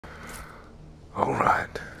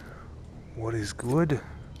Alright. What is good?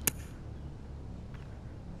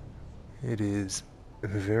 It is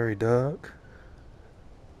very dark.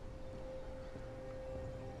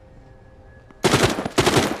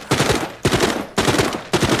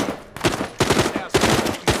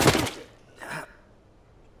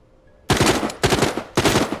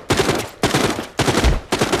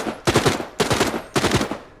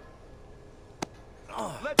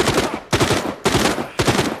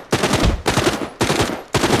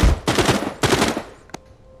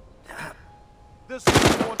 This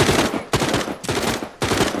is going to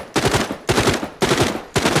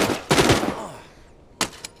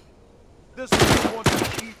This is going to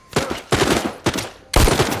eat first.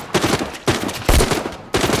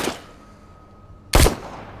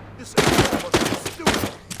 This animal must be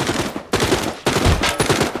stupid.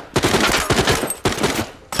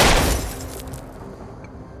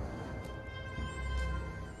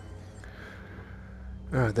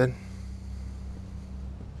 Alright then.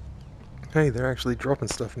 Hey, they're actually dropping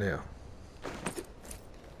stuff now.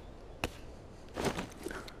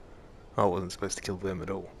 I wasn't supposed to kill them at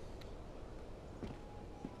all.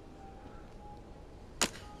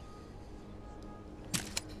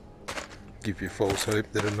 Give you false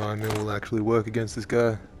hope that a 9mm will actually work against this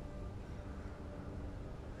guy.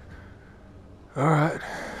 Alright.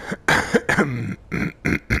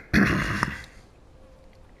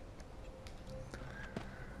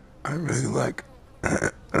 I really like... I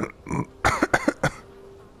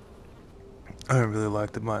don't really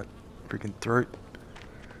like that my freaking throat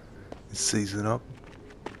is seizing up.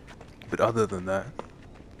 But other than that,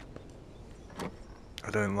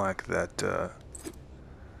 I don't like that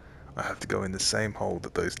I have to go in the same hole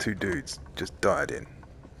that those two dudes just died in.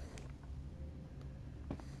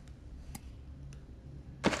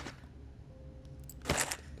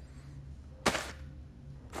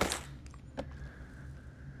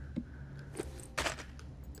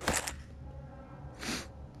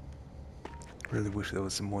 Really wish there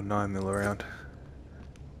was some more 9mm around.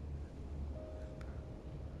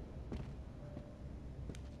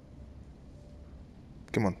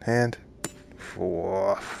 Come on, hand.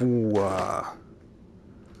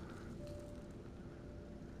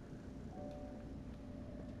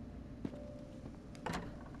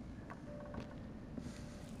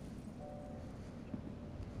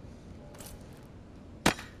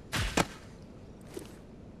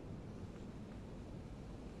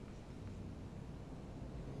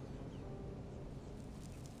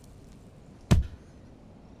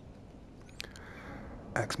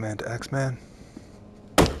 Axeman to Axeman.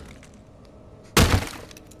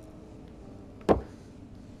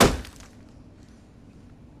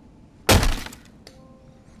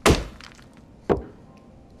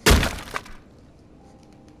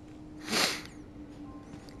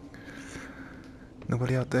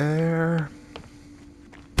 Nobody out there.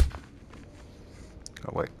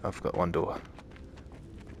 Oh wait, I forgot one door.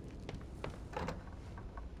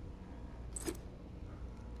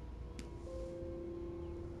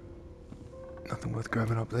 Nothing worth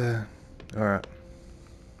grabbing up there. Alright.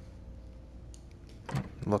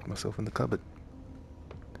 Locked myself in the cupboard.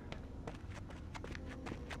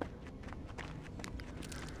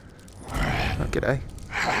 Oh, g'day.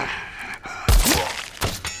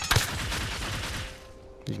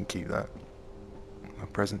 You can keep that. A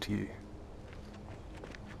present to you.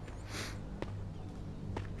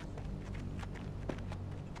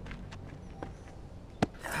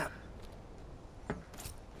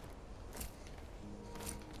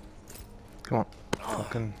 Come on.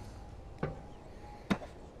 Fucking...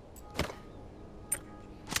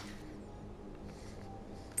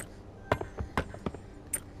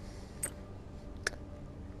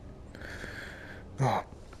 Oh.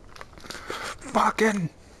 Fucking...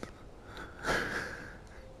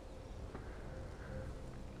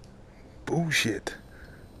 Bullshit.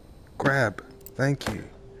 Grab. Thank you.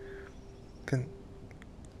 Can...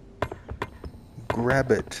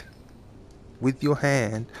 Grab it. With your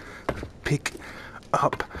hand. Pick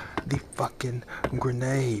up the fucking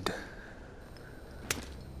grenade.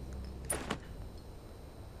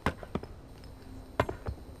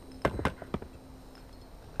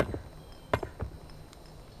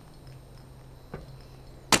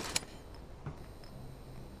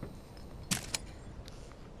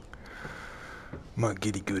 My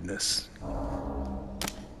giddy goodness.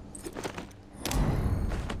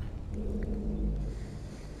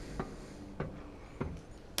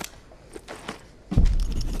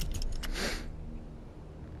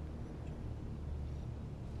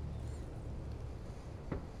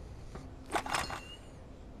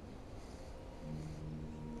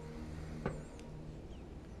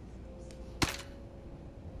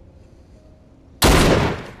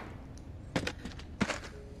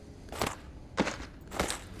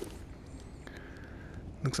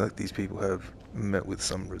 Looks like these people have met with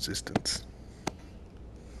some resistance.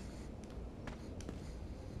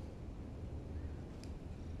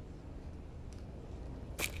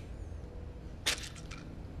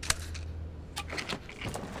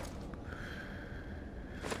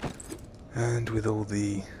 And with all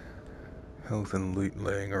the health and loot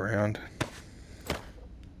laying around,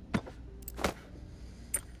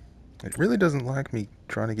 it really doesn't like me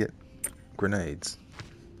trying to get grenades.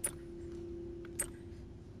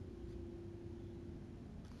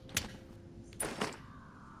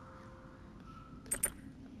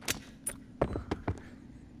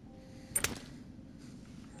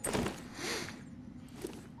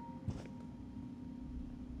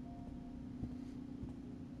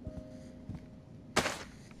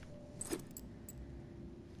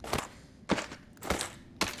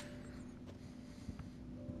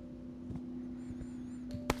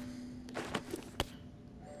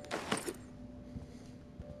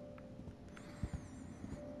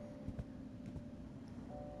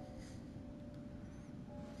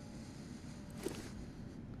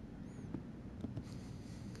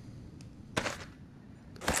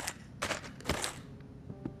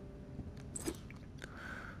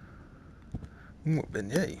 What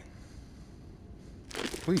beignet?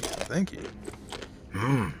 Please, thank you.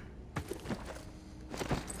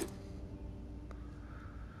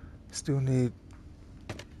 Still need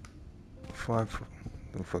 5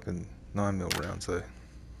 fucking 9mm rounds though.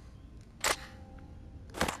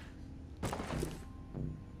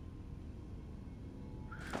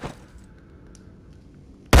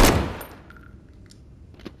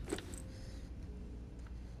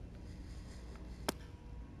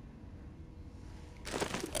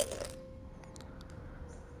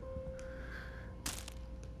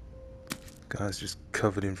 Guy's just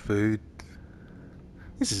covered in food.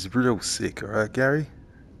 This is real sick, alright, Gary?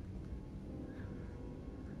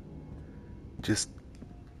 Just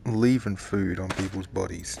leaving food on people's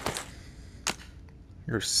bodies.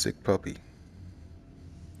 You're a sick puppy.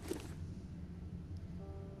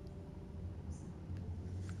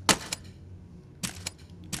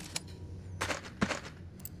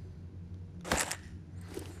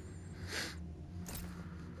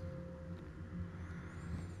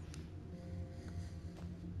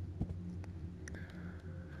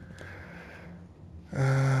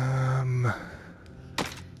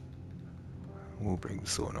 We'll bring the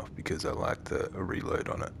sword off because I like a reload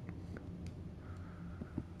on it.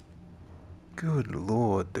 Good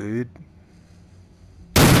lord, dude.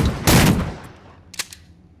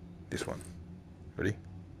 This one. Ready?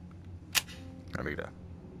 There we go.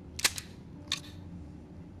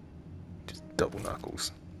 Just double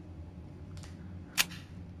knuckles.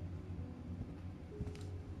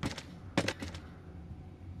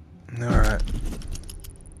 Alright.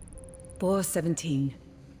 417.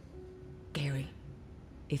 Gary,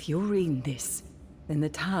 if you're reading this, then the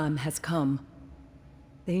time has come.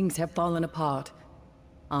 Things have fallen apart.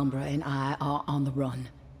 Umbra and I are on the run.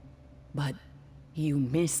 But you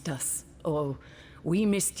missed us, or we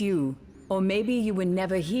missed you, or maybe you were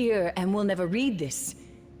never here and will never read this.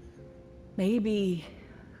 Maybe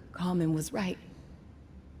Carmen was right.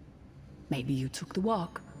 Maybe you took the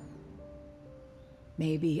walk.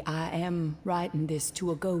 Maybe I am writing this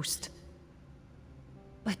to a ghost.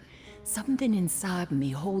 But something inside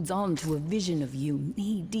me holds on to a vision of you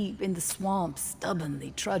knee-deep in the swamp,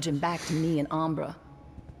 stubbornly trudging back to me and Umbra.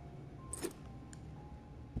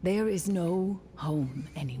 There is no home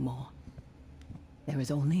anymore. There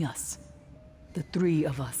is only us. The three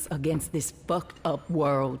of us against this fucked up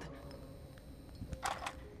world.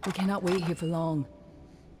 We cannot wait here for long.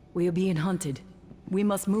 We are being hunted. We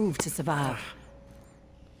must move to survive.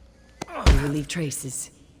 We will leave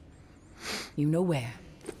traces. You know where.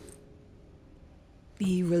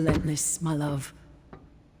 Be relentless, my love.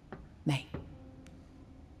 May.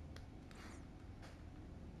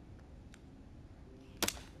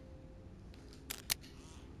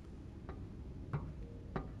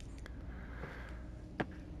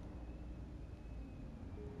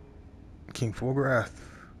 King Forgrath.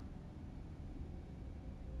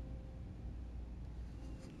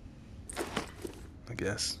 I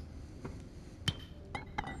guess.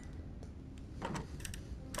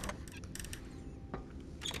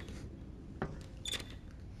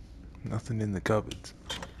 Nothing in the cupboards.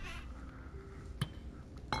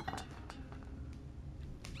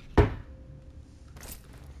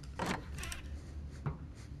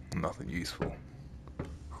 Nothing useful.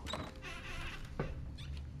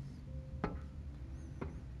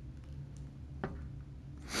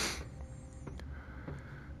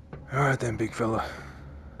 Alright then, big fella.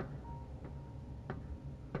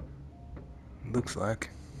 Looks like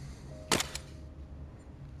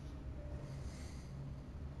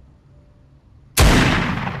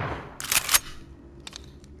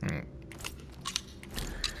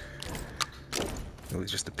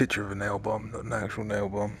was just a picture of a nail bomb, not an actual nail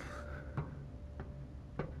bomb.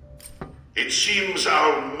 It seems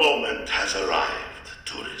our moment has arrived,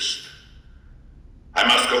 tourist. I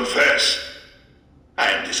must confess, I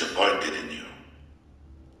am disappointed in you.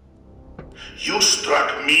 You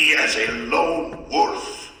struck me as a lone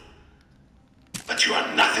wolf, but you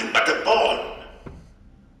are nothing but a pawn.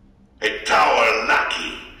 A tower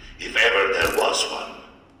lackey, if ever there was one.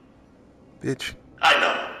 Bitch. I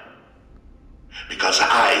know. Because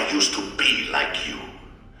I used to be like you.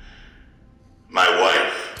 My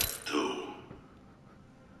wife, too.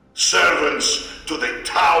 Servants to the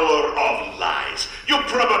Tower of Lies. You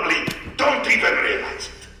probably don't even realize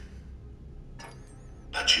it.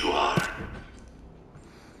 But you are.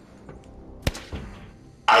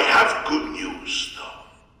 I have good news,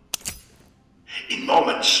 though. In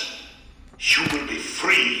moments, you will be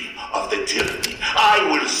free of the tyranny. I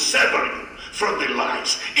will sever you from the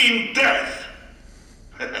lies in death.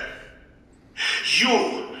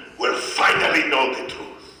 You will finally know the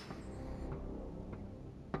truth.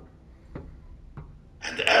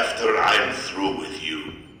 And after I'm through with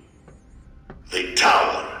you, the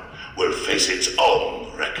tower will face its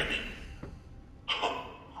own reckoning.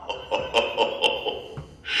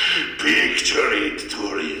 Picture it,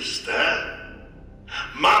 tourist, eh?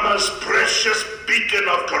 Mama's precious beacon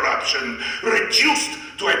of corruption reduced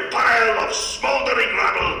to a pile of smoldering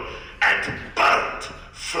rubble and burnt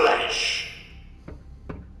flesh.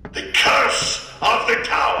 The curse of the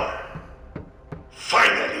tower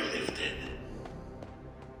finally lifted.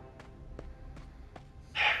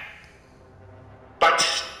 But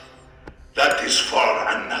that is for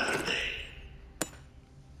another day.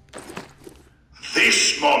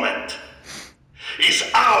 This moment is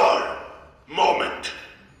our moment.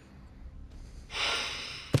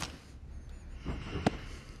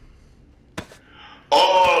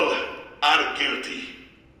 All are guilty.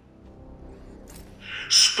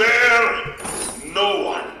 Spare no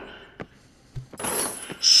one.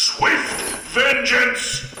 Swift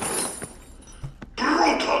vengeance.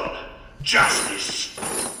 Brutal justice.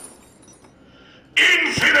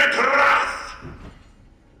 Infinite wrath.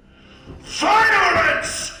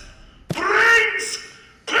 Violence brings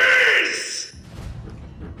peace.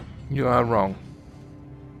 You are wrong.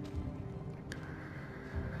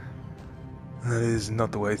 That is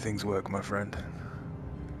not the way things work, my friend.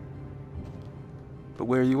 But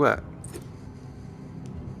where are you at?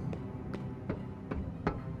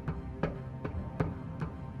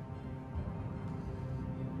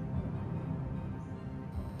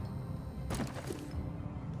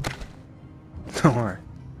 Don't worry.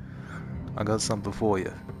 I got something for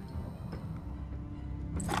you.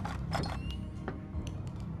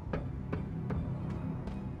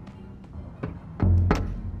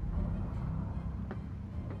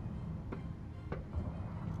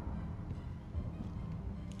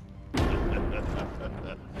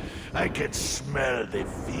 I can smell the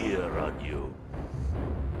fear on you.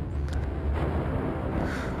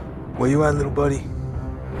 Where you at, little buddy?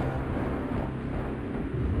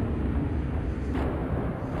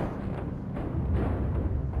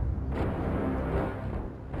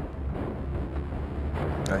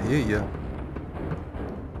 I hear ya.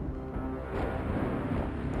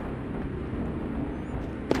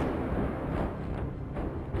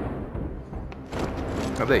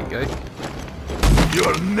 Oh, there you go.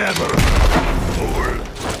 You'll never, fool.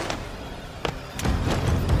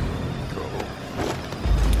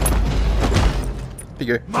 Here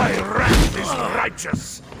you go. My wrath is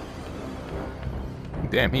righteous.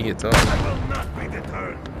 Damn, he hits off. I will not be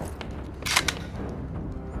deterred.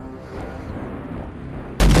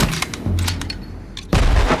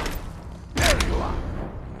 There you are.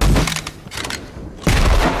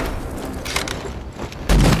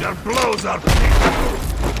 Your blows are painful.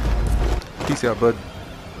 Peace out, bud.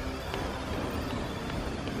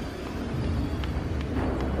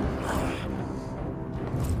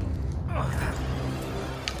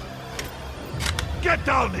 Get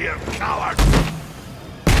down here, coward!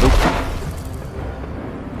 Nope.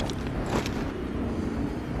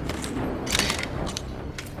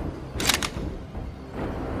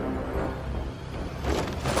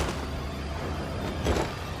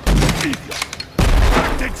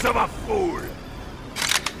 Tactics of a fool!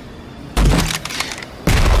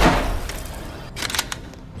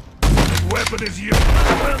 The weapon is you.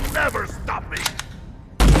 Will never stop me.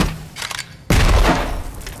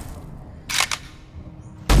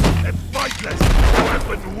 A fightless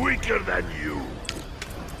weapon weaker than you.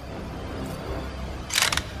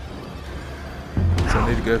 So I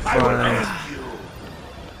need to go I will find... end you.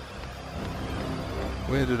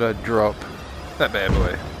 Where did I drop that bad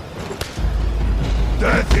boy?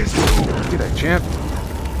 Death is true. G'day, champ.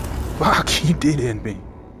 Fuck, you did end me.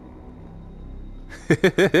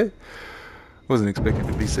 Wasn't expecting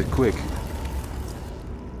to be so quick.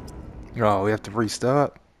 Oh, we have to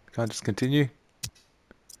restart. Can't just continue.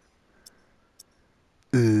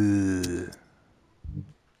 Freaking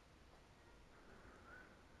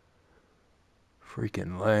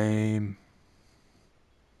lame.